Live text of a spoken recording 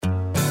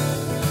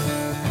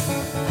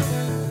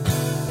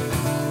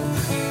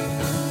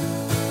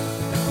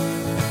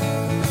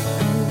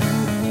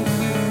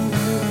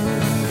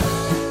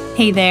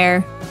Hey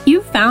there,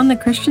 you've found the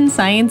Christian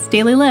Science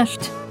Daily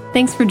Lift.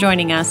 Thanks for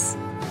joining us.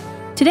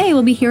 Today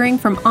we'll be hearing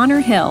from Honor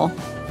Hill.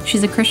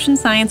 She's a Christian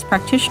Science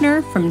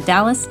practitioner from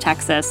Dallas,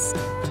 Texas.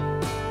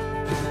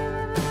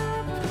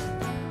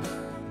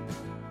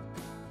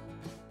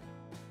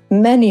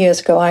 Many years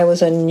ago, I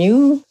was a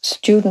new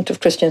student of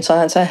Christian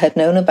Science. I had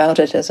known about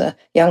it as a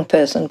young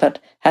person, but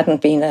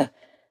hadn't been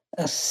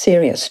a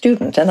serious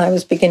student. And I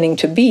was beginning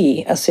to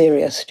be a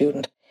serious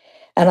student.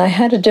 And I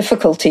had a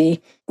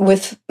difficulty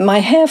with my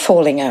hair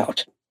falling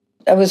out.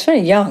 I was very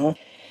young,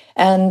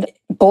 and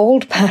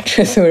bald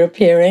patches were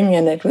appearing,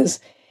 and it was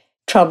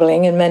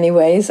troubling in many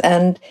ways.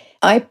 And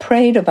I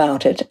prayed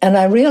about it, and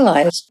I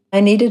realized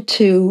I needed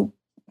to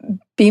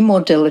be more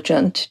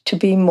diligent, to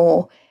be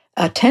more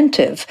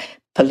attentive,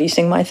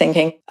 policing my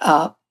thinking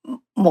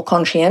more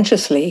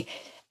conscientiously.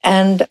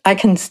 And I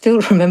can still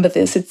remember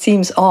this. It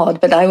seems odd,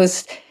 but I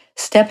was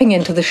stepping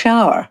into the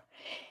shower.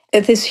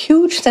 This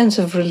huge sense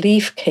of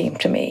relief came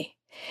to me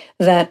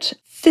that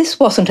this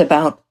wasn't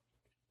about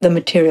the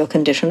material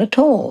condition at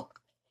all.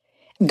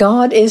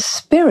 God is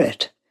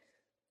spirit,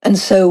 and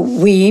so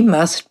we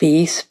must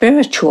be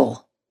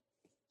spiritual.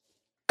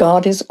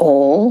 God is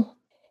all,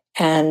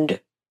 and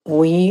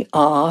we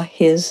are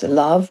his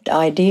loved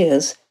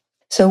ideas.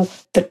 So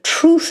the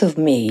truth of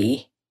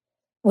me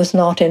was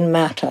not in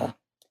matter.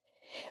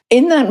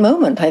 In that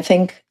moment, I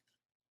think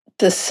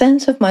the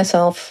sense of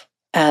myself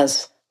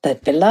as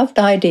that beloved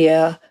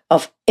idea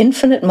of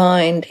infinite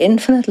mind,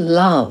 infinite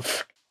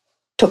love,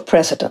 took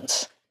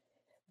precedence.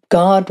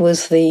 God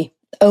was the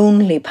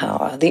only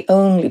power, the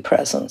only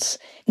presence.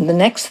 And the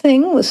next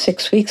thing was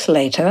 6 weeks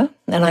later,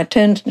 and I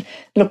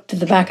looked at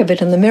the back of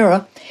it in the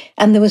mirror,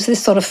 and there was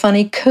this sort of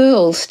funny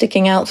curl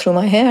sticking out through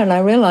my hair, and I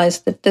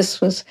realized that this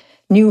was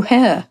new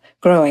hair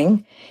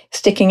growing,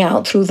 sticking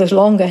out through the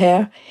longer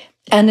hair.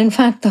 And in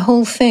fact, the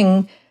whole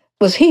thing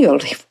was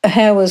healed.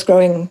 Hair was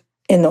growing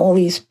in all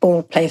these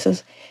bald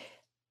places.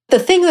 The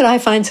thing that I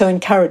find so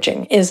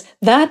encouraging is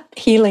that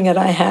healing that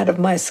I had of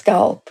my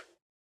scalp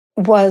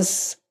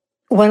was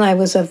when I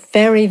was a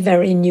very,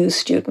 very new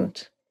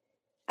student.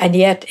 And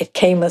yet it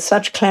came with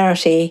such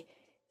clarity,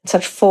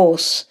 such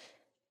force,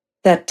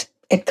 that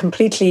it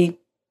completely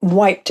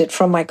wiped it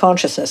from my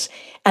consciousness.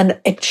 And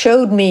it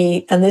showed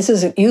me, and this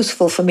is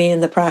useful for me in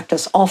the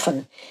practice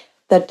often,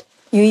 that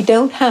you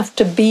don't have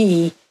to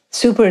be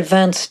super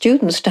advanced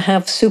students to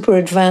have super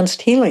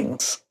advanced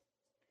healings.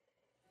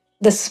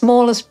 The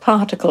smallest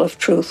particle of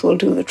truth will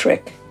do the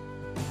trick.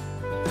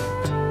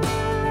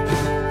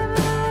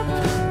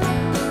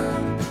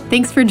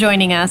 Thanks for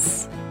joining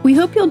us. We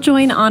hope you'll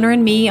join Honor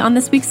and me on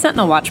this week's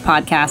Sentinel Watch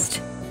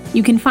podcast.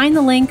 You can find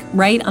the link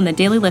right on the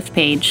Daily Lift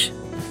page.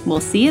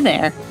 We'll see you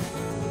there.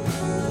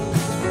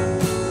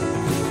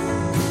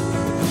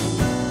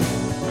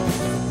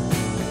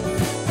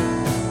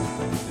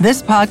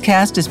 This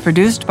podcast is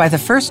produced by the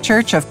First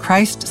Church of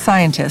Christ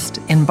Scientist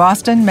in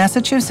Boston,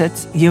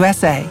 Massachusetts,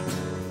 USA.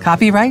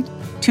 Copyright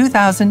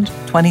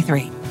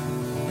 2023.